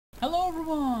Hello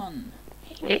everyone!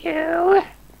 Hello.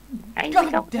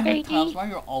 God damn it, Klaus, why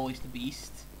you're always the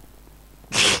beast?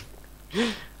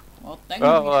 Well,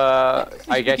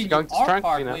 technically, I guess you're going to strength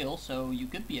part me now. whale, so you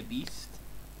could be a beast.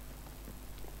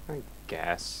 I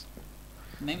guess.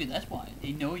 Maybe that's why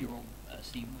they know you're a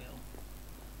steam whale.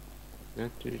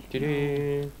 Then you're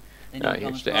Here's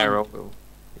gonna the arrow. run.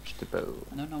 Here's the bow.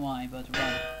 I don't know why, but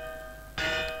run.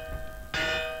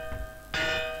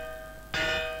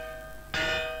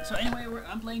 So anyway,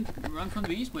 I'm playing Run from the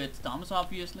Beast with Thomas,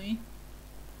 obviously.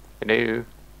 Hello.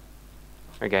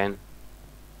 Again.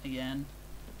 Again.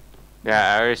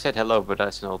 Yeah, I already said hello, but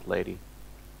that's an old lady.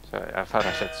 So I thought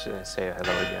I should say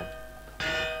hello again.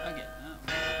 Okay.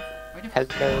 Where the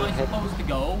fuck am I supposed to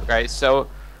go? Okay, so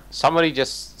somebody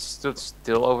just stood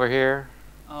still over here.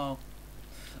 Oh.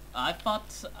 I thought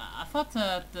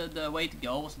the way to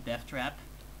go was a death trap.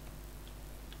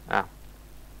 Ah.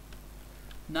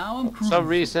 Now I'm For cruising. some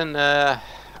reason, I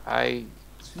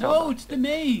fell No, down it's a the bit.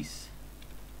 maze.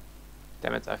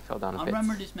 Damn it, I fell down a I bit.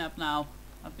 remember this map now.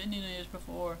 I've been in this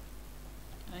before.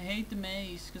 I hate the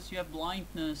maze because you have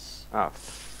blindness. Oh,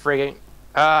 frigging.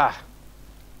 Ah.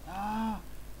 Ah.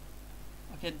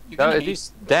 Okay, you're No, gonna hate.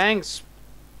 these dang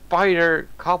spider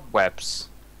cobwebs.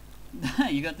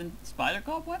 You got the spider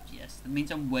cobweb? Yes, that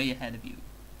means I'm way ahead of you.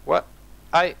 What?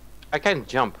 I can't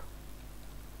jump.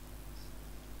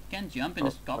 Can't jump in Oh,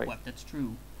 this cobweb, wait. that's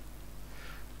true.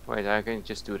 Wait, I can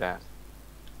just do that.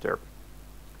 Derp.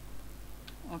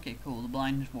 Okay, cool, the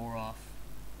blindness wore off.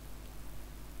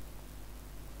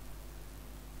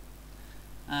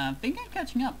 I think I'm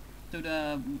catching up to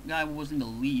the guy who was in the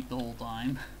lead the whole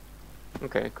time.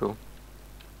 Okay, cool.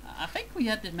 I think we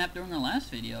had this map during our last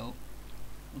video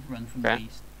of Run from the Okay.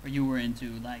 Beast, where you were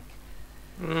into like.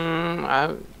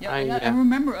 I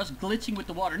remember us glitching with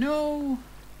the water. No.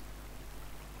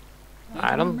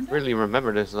 I don't really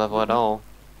remember this level at all.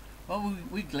 Well,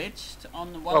 we glitched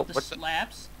on one Oh, of the what's the-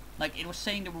 slabs. Like it was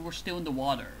saying that we were still in the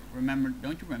water. Remember?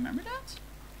 Don't you remember that?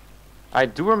 I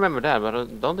do remember that, but I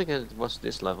don't think it was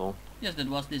this level. Yes, that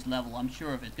was this level. I'm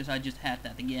sure of it because I just had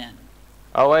that again.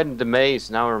 Oh, and the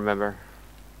maze. Now I remember.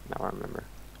 Now I remember.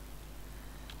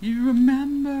 He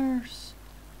remembers.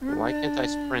 Why can't I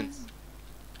sprint?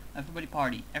 Everybody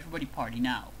party! Everybody party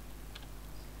now!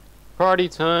 Party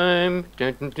time!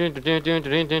 You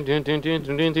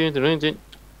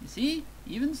see?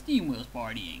 Even Steam Wheel's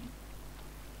partying.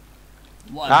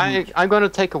 What? I'm gonna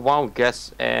take a wild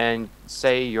guess and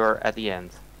say you're at the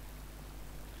end.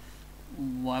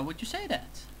 Why would you say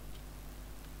that?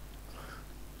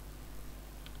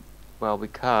 Well,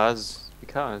 because.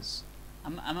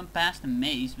 I'm past the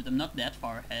maze, but I'm not that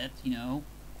far ahead, you know.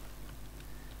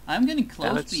 I'm getting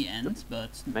close to the end,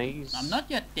 but Maze. I'm not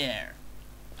yet there.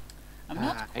 I'm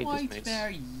not I hate this quite maze. there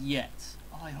yet.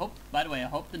 Oh, I hope. By the way, I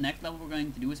hope the next level we're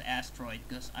going to do is Asteroid,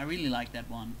 because I really like that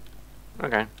one,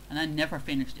 Okay. and I never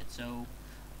finished it, so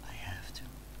I have to.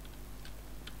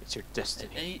 It's your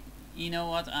destiny. You know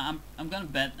what? I'm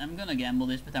gonna gamble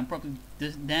this, but I'm probably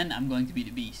then I'm going to be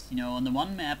the beast. You know, on the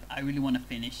one map I really want to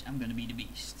finish, I'm gonna be the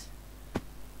beast.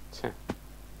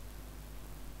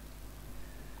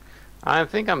 I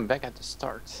think I'm back at the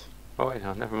start. Oh wait,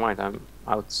 no, never mind. I'm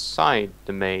outside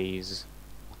the maze.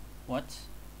 What?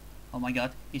 Oh my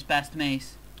god, he's past the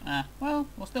maze. Well,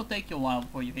 we'll still take you a while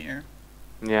before you're here.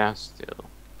 Yeah, still.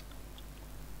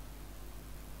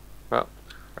 Well,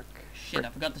 frick. Shit, I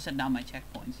forgot to set down my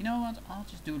checkpoints. You know what? I'll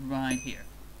just do it right here.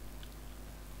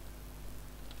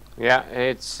 Yeah,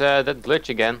 it's that glitch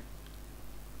again.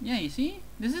 Yeah, you see?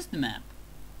 This is the map.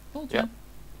 Told you. Yep.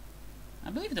 I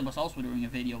believe that was also during a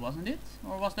video, wasn't it?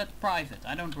 Or was that private?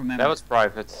 I don't remember. That was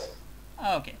private.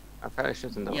 Oh, okay. I probably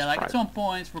shouldn't know. Yeah, like at some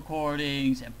points,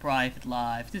 recordings and private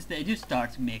life, they just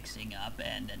start mixing up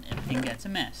and then everything gets a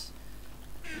mess.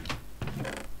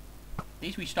 At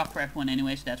least we stock for everyone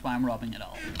anyway, so that's why I'm robbing it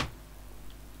all.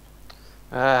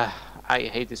 I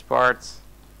hate this part.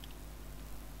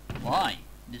 Why?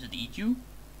 Does it eat you?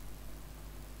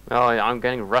 No, I'm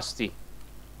getting rusty.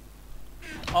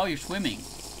 Oh, you're swimming.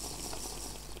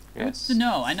 Good Yes. to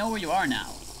know. I know where you are now.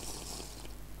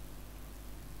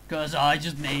 Cause I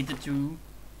just made it to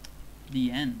the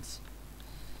end.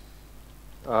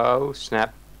 Oh,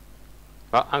 snap.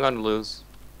 Well, I'm gonna lose.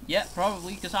 Yeah,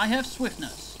 probably, because I have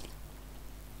swiftness.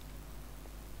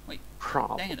 Wait,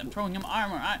 Probably. dang it, I'm throwing him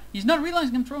armor. He's not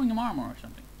realizing I'm throwing him armor or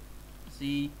something.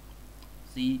 Z.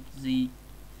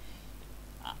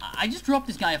 I just dropped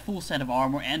this guy a full set of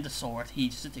armor and a sword. He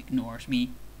just ignores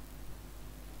me.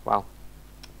 Wow.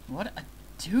 What a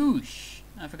douche.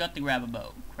 I forgot to grab a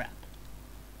bow. Crap.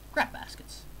 Crap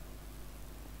baskets.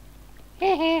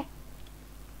 I'm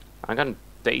gonna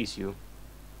daze you.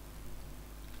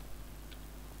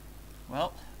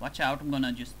 Well, watch out, I'm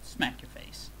gonna just smack your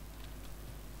face.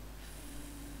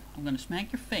 I'm gonna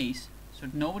smack your face so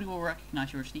that nobody will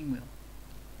recognize your steam wheel.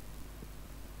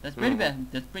 That's pretty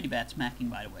bad. That's pretty bad smacking,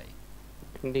 by the way.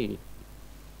 Indeed.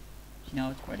 You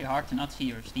know, it's pretty hard to not see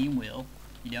your steam wheel.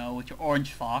 You know, with your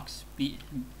orange fox,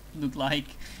 look like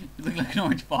an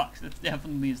orange fox. That's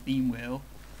definitely a steam wheel.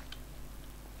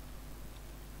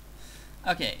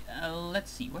 Okay,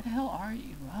 let's see. Where the hell are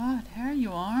you? Ah, there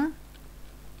you are.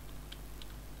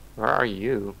 Where are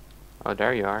you? Oh,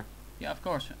 there you are. Yeah, of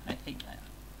course.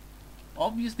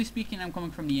 Obviously speaking, I'm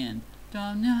coming from the end.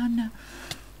 No.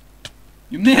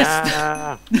 You missed!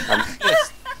 I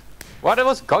missed. What? I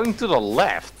was going to the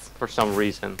left for some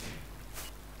reason.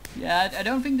 Yeah, I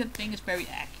don't think that thing is very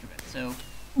accurate, so...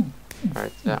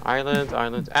 Alright,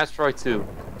 island, asteroid 2.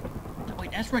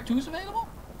 Wait, asteroid 2 is available?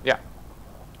 Yeah.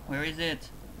 Where is it?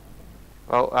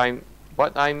 Well,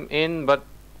 I'm in, but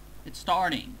It's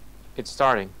starting. it's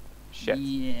starting. Shit.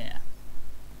 Yeah.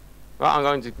 Well, I'm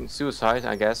going to suicide,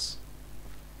 I guess.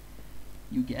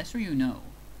 You guess or you know?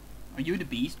 Are you the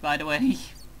beast, by the way?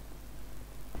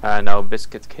 No,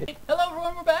 Biscuit Kid. Hello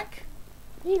everyone, we're back!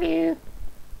 Hello.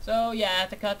 So, yeah, I had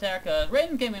to cut there because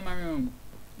Raiden came in my room.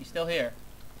 He's still here.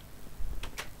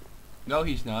 No,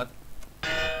 he's not.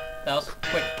 That was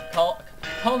quick. Call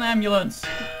an ambulance!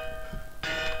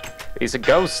 He's a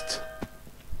ghost.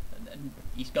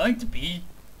 He's going to be.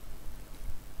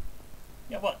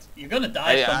 Yeah, what? You're gonna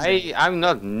die someday. I'm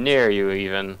not near you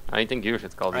even. I think you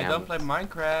should call the I don't play ambulance.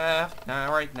 Minecraft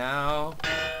right now.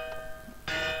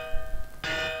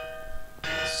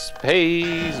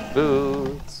 Space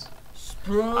boots.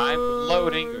 I'm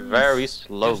loading very Just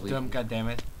slowly. jump,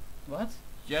 goddammit. What?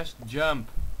 Just jump.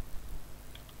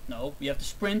 No, you have to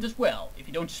sprint as well. If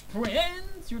you don't sprint,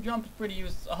 your jump is pretty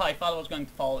useless. Oh, I thought I was going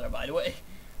to fall there, by the way.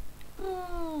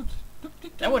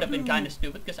 That would have been kind of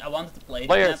stupid because I wanted to play.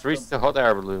 Player 3 the hot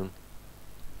air balloon.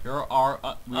 We are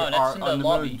that's in the on the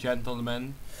lobby. moon,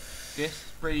 gentlemen. This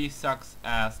pretty sucks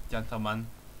ass, gentlemen.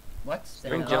 What?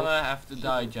 We're gonna have to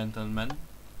die, gentlemen.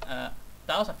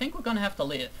 Taos, I think we're gonna have to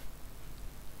live.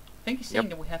 I think he's saying Yep.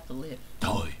 that we have to live.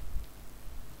 Die.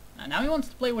 Now he wants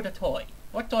to play with a toy.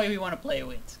 What toy do we want to play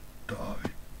with? Die.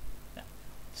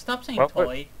 Stop saying What-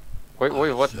 toy. Wait,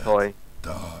 what Shit. toy?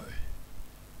 Die.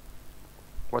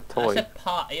 What I toy? said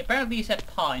pie. Apparently he said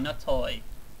pie, not toy.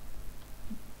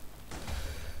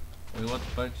 We want to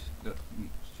punch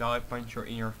shall I punch you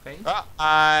in your face? Ah,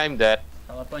 I'm dead.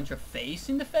 Shall I punch your face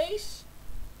in the face?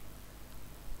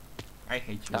 I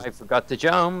hate you. I forgot to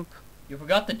jump. You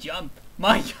forgot to jump.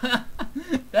 My god.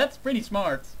 That's pretty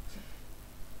smart.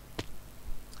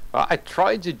 Well, I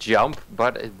tried to jump,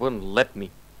 but it wouldn't let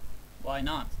me. Why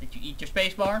not? Did you eat your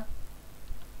space bar?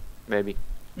 Maybe.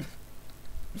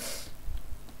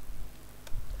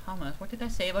 Thomas, what did I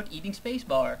say about eating space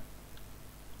bar?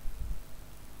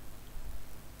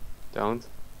 Don't.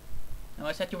 No,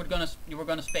 I said you were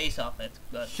gonna space off it,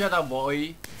 but Shut up,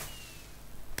 boy.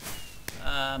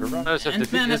 runners have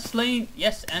Ant-Man has defeated- slain.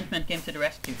 Yes, Ant-Man came to the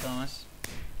rescue, Thomas.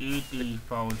 E.T.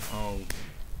 phone home.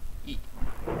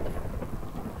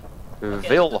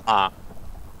 Vilha.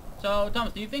 So,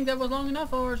 Thomas, do you think that was long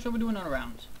enough, or should we do another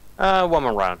round? One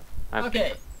more round. I think.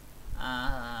 Okay.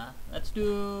 Let's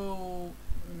do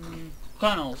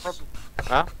tunnels.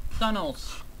 Huh?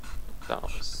 Tunnels.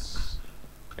 Tunnels.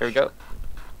 Here we go.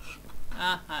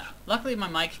 Luckily my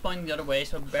mic's pointing the other way,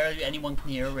 so barely anyone can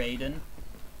hear Raiden.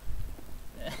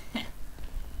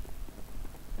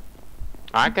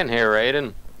 I can hear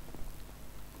Raiden.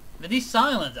 But he's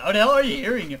silent. How the hell are you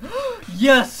hearing him?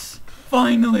 Yes!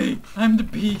 Finally! I'm the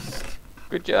beast!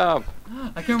 Good job.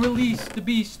 I can release the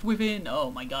beast within.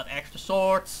 Oh my god, extra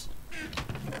swords.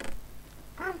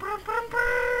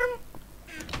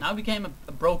 Now became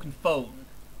a broken phone.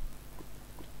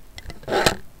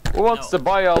 Who wants to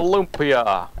buy a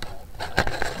lumpia?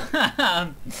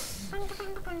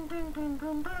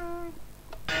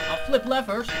 I'll flip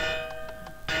levers.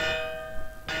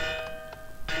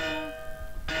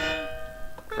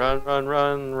 Run, run,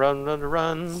 run, run, run,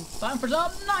 run. Time for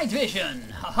some night vision.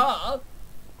 Haha.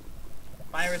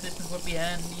 Fire resistance would be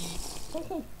handy.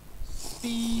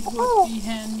 Speed would be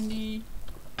handy.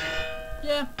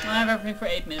 Yeah, I have everything for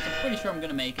 8 minutes. I'm pretty sure I'm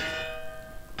gonna make it.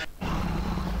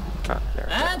 Ah, there we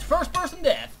go. And first person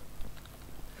death.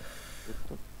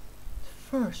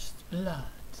 First blood.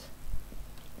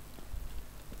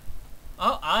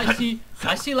 Oh,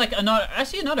 I see like another. I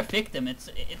see another victim. I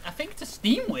think it's a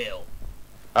steam wheel.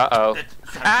 Uh-oh.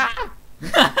 Ah!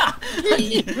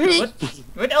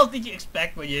 What else did you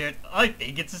expect when you heard? I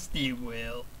think it's a steam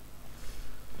wheel.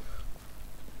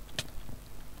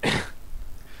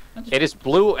 It is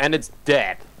blue and it's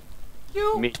dead.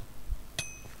 You. Me.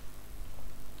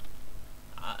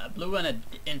 A blue and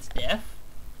it's deaf.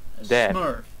 A Deaf.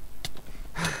 Smurf.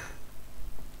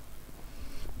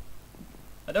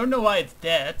 I don't know why it's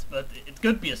dead, but it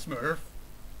could be a Smurf.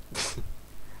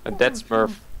 A dead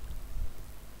Smurf.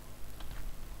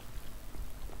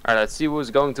 Alright, let's see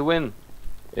who's going to win.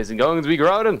 Is it going to be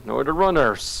Groudon or the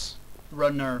runners?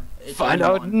 Runner. It's Find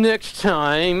only out one. next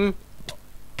time.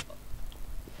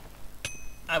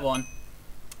 I won.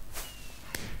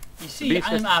 You see, Beast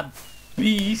I'm a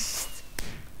beast.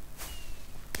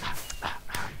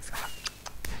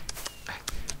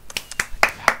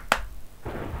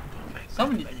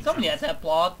 Somebody has to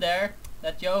applaud there.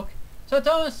 That joke. So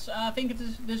Thomas, I think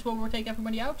this is where we'll take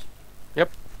everybody out.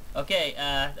 Yep. Okay.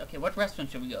 Okay. What restaurant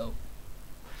should we go?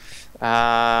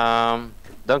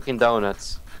 Dunkin'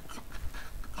 Donuts.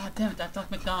 Ah, damn it! I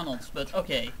thought McDonald's, but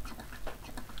okay.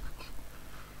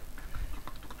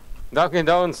 Dunkin'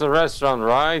 Donuts is a restaurant,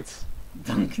 right?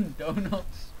 Dunkin'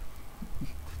 Donuts.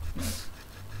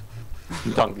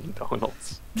 Dunkin'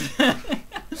 Donuts.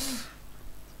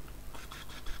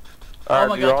 Oh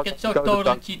my Alright, god, you can so go to totally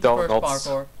Dunkin' cheat the first Donuts.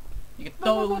 parkour. You can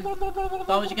totally,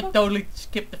 Thomas, you can totally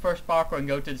skip the first parkour and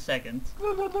go to the second.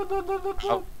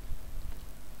 Oh.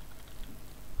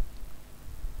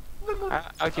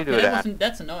 How'd you do Okay, that?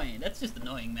 That's annoying. That's just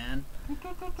annoying, man.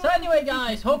 So anyway,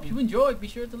 guys, hope you enjoyed. Be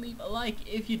sure to leave a like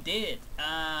if you did.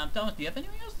 Thomas, do you have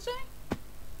anything else to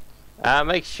say?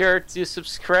 Make sure to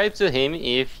subscribe to him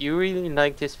if you really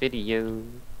like this video.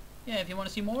 Yeah, if you want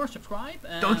to see more, subscribe.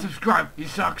 Don't subscribe, he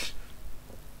sucks.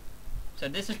 So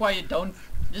this is why you don't.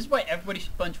 This is why everybody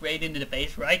should punch Raid into the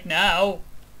face right now.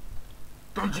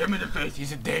 Don't hit him in the face,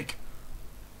 he's a dick.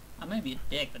 I may be a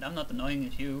dick, but I'm not annoying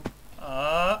as you.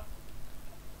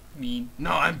 Mean.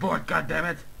 No, I'm bored,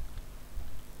 goddammit.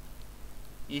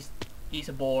 He's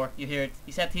a bore. You hear it?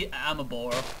 He said I'm a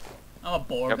bore. I'm a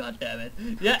bore, Yep. goddammit.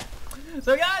 Yeah.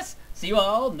 So guys, see you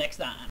all next time.